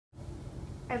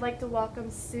I'd like to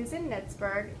welcome Susan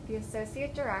Nitzberg, the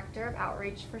Associate Director of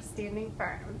Outreach for Standing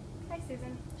Firm. Hi,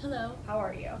 Susan. Hello. How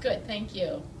are you? Good, thank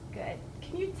you. Good.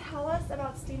 Can you tell us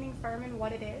about Standing Firm and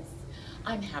what it is?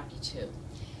 I'm happy to.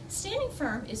 Standing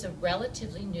Firm is a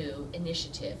relatively new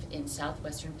initiative in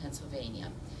southwestern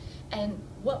Pennsylvania. And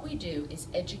what we do is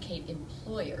educate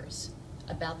employers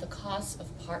about the costs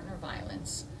of partner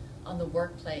violence on the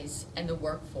workplace and the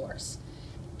workforce.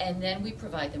 And then we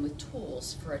provide them with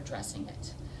tools for addressing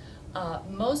it.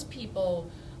 Most people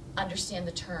understand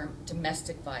the term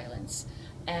domestic violence.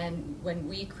 And when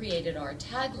we created our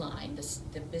tagline,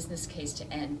 the business case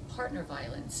to end partner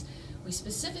violence, we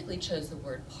specifically chose the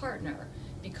word partner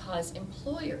because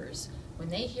employers, when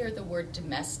they hear the word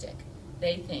domestic,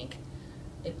 they think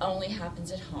it only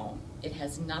happens at home. It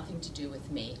has nothing to do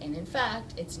with me. And in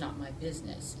fact, it's not my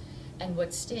business. And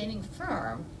what Standing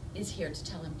Firm is here to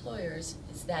tell employers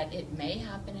is that it may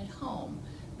happen at home,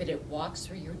 but it walks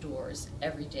through your doors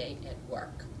every day at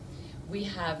work. We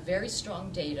have very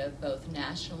strong data, both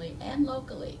nationally and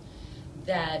locally,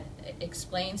 that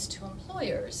explains to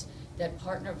employers that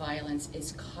partner violence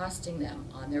is costing them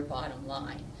on their bottom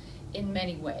line in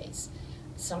many ways.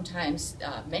 Sometimes,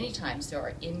 many times, there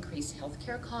are increased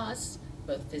healthcare costs,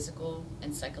 both physical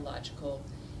and psychological,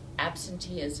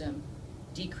 absenteeism,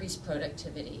 decreased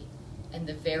productivity, and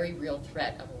the very real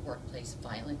threat of a workplace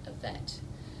violent event.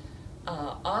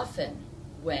 Often,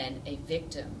 when a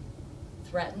victim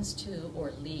threatens to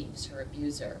or leaves her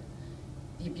abuser,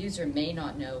 the abuser may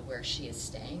not know where she is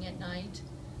staying at night,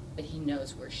 but he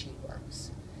knows where she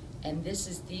works. And this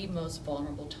is the most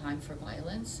vulnerable time for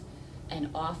violence, and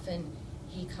often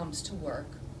he comes to work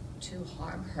to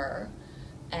harm her,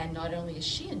 and not only is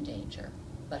she in danger,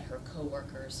 but her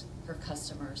coworkers, her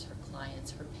customers, her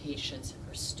clients, her patients,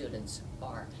 her students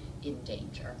are in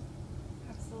danger.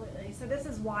 Absolutely. So this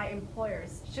is why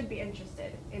employers should be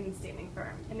interested in the Standing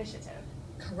Firm initiative.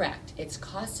 Correct. It's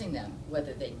costing them,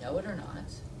 whether they know it or not.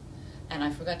 And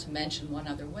I forgot to mention one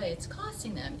other way it's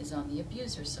costing them is on the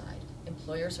abuser side.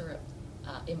 Employers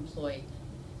employ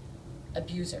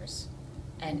abusers,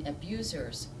 and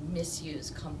abusers misuse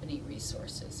company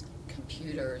resources,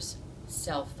 computers,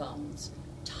 cell phones,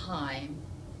 time,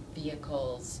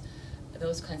 vehicles,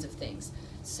 those kinds of things.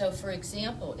 So for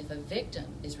example, if a victim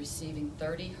is receiving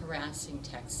 30 harassing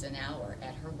texts an hour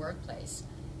at her workplace,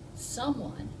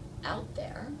 someone out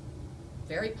there,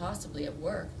 very possibly at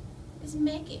work, is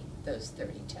making those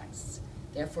 30 texts,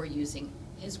 therefore using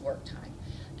his work time.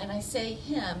 And I say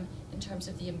him in terms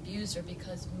of the abuser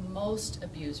because most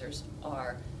abusers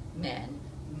are men,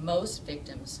 most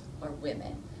victims are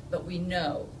women, but we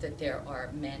know that there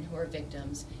are men who are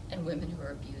victims and women who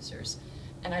are abusers.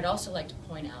 And I'd also like to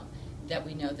point out that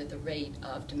we know that the rate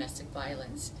of domestic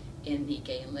violence in the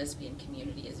gay and lesbian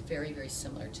community is very, very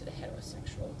similar to the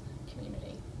heterosexual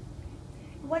community.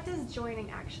 What does joining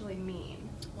actually mean?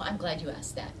 Well, I'm glad you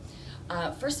asked that.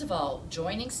 First of all,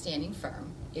 joining Standing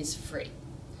Firm is free.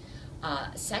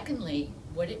 Secondly,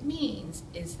 what it means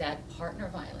is that partner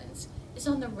violence is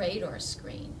on the radar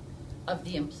screen of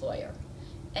the employer,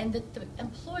 and that the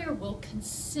employer will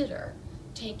consider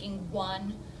taking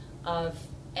one of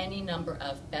any number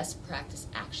of best practice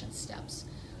action steps.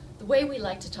 The way we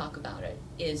like to talk about it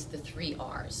is the 3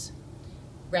 R's: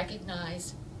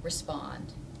 recognize,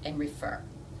 respond, and refer.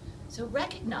 So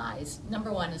recognize,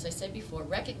 number one, as I said before,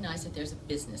 recognize that there's a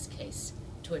business case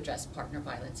to address partner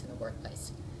violence in the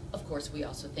workplace. Of course, we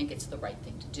also think it's the right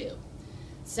thing to do.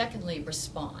 Secondly,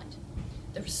 respond.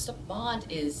 The respond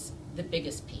is the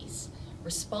biggest piece.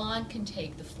 Respond can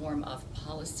take the form of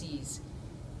policies,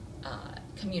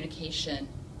 communication,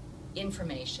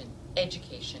 information,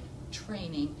 education,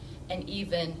 training, and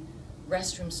even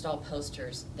restroom stall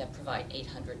posters that provide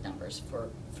 800 numbers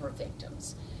for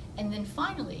victims. And then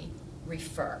finally,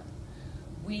 refer.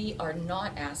 We are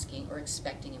not asking or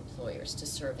expecting employers to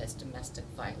serve as domestic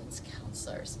violence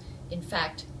counselors. In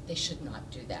fact, they should not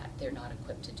do that. They're not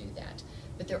equipped to do that.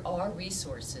 But there are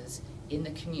resources in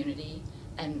the community,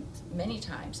 and many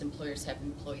times employers have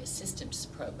employee assistance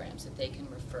programs that they can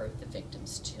refer the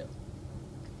victims to.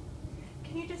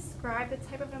 Can you describe the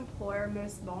type of employer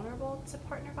most vulnerable to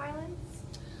partner violence?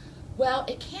 Well,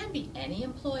 it can be any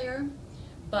employer,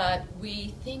 but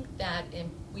we think that,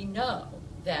 we know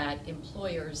that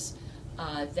employers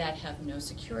that have no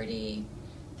security,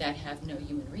 that have no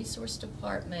human resource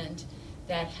department,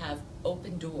 that have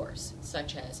open doors,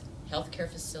 such as healthcare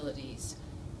facilities,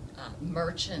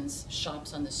 merchants,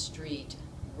 shops on the street,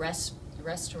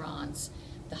 restaurants,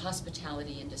 the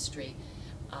hospitality industry,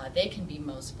 they can be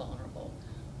most vulnerable.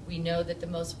 We know that the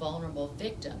most vulnerable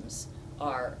victims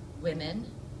are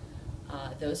women,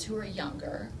 those who are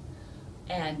younger,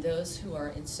 and those who are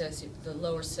in the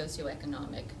lower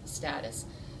socioeconomic status.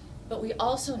 But we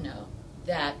also know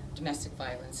that domestic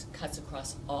violence cuts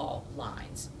across all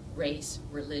lines: race,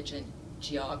 religion,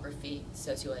 geography,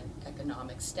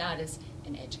 socioeconomic status,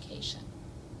 and education.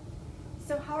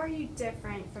 So how are you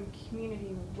different from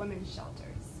community women's shelters?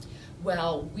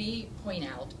 Well, we point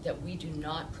out that we do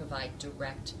not provide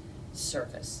direct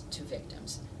service to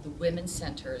victims. The women's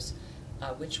centers,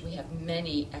 which we have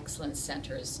many excellent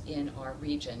centers in our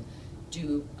region,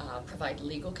 do provide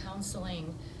legal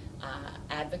counseling,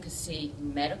 advocacy,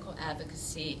 medical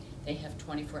advocacy. They have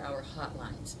 24-hour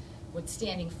hotlines. What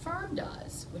Standing Firm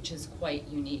does, which is quite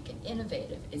unique and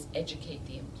innovative, is educate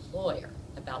the employer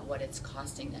about what it's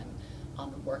costing them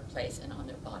on the workplace and on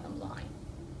their bottom line.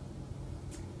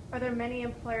 Are there many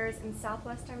employers in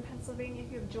southwestern Pennsylvania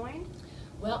who have joined?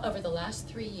 Well, over the last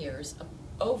 3 years,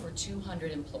 over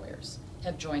 200 employers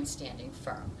have joined Standing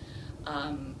Firm.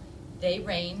 They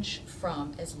range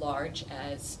from as large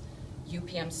as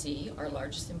UPMC, our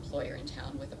largest employer in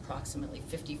town with approximately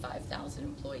 55,000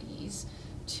 employees,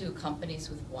 to companies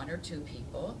with 1 or 2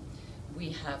 people. We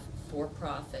have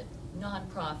for-profit,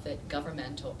 nonprofit,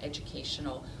 governmental,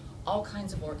 educational, all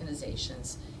kinds of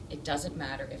organizations. It doesn't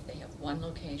matter if they have 1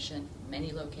 location,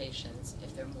 many locations,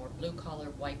 if they're more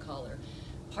blue-collar, white-collar.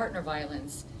 Partner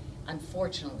violence,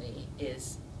 unfortunately,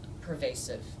 is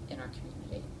pervasive in our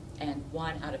community, and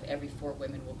 1 out of every 4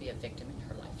 women will be a victim in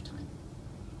her lifetime.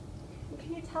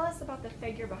 Can you tell us about the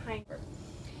figure behind her?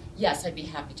 Yes, I'd be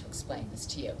happy to explain this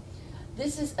to you.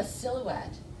 This is a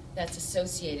silhouette that's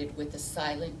associated with the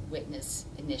Silent Witness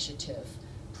Initiative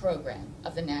program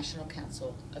of the National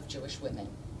Council of Jewish Women,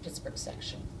 Pittsburgh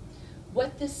section.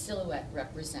 What this silhouette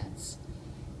represents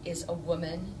is a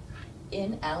woman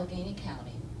in Allegheny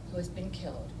County who has been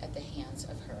killed at the hands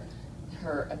of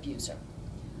her abuser.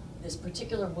 This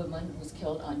particular woman was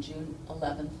killed on June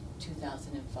 11th,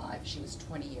 2005. She was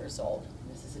 20 years old.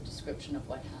 This is a description of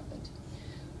what happened.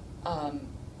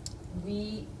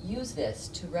 We use this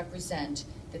to represent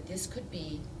that this could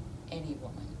be any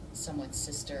woman, someone's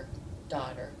sister,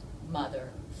 daughter,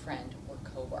 mother, friend, or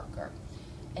coworker.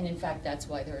 And in fact, that's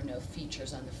why there are no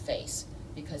features on the face,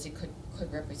 because it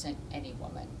could represent any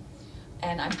woman.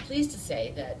 And I'm pleased to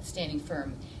say that Standing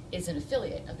Firm is an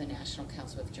affiliate of the National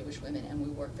Council of Jewish Women, and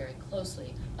we work very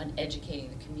closely on educating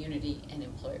the community and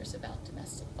employers about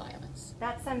domestic violence.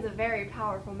 That sends a very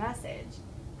powerful message.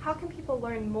 How can people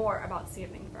learn more about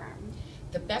Standing Firm?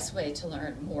 The best way to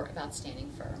learn more about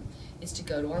Standing Firm is to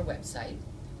go to our website,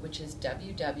 which is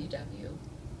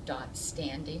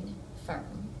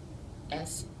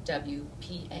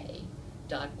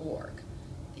www.standingfirm.swpa.org.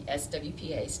 The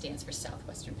SWPA stands for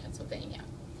Southwestern Pennsylvania.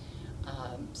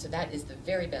 So that is the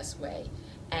very best way.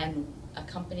 And a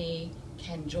company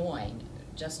can join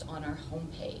just on our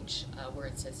homepage where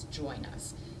it says Join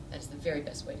Us. That is the very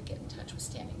best way to get in touch with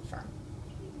Standing Firm.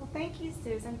 Well, thank you,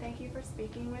 Susan. Thank you for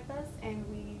speaking with us, and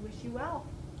we wish you well.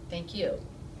 Thank you.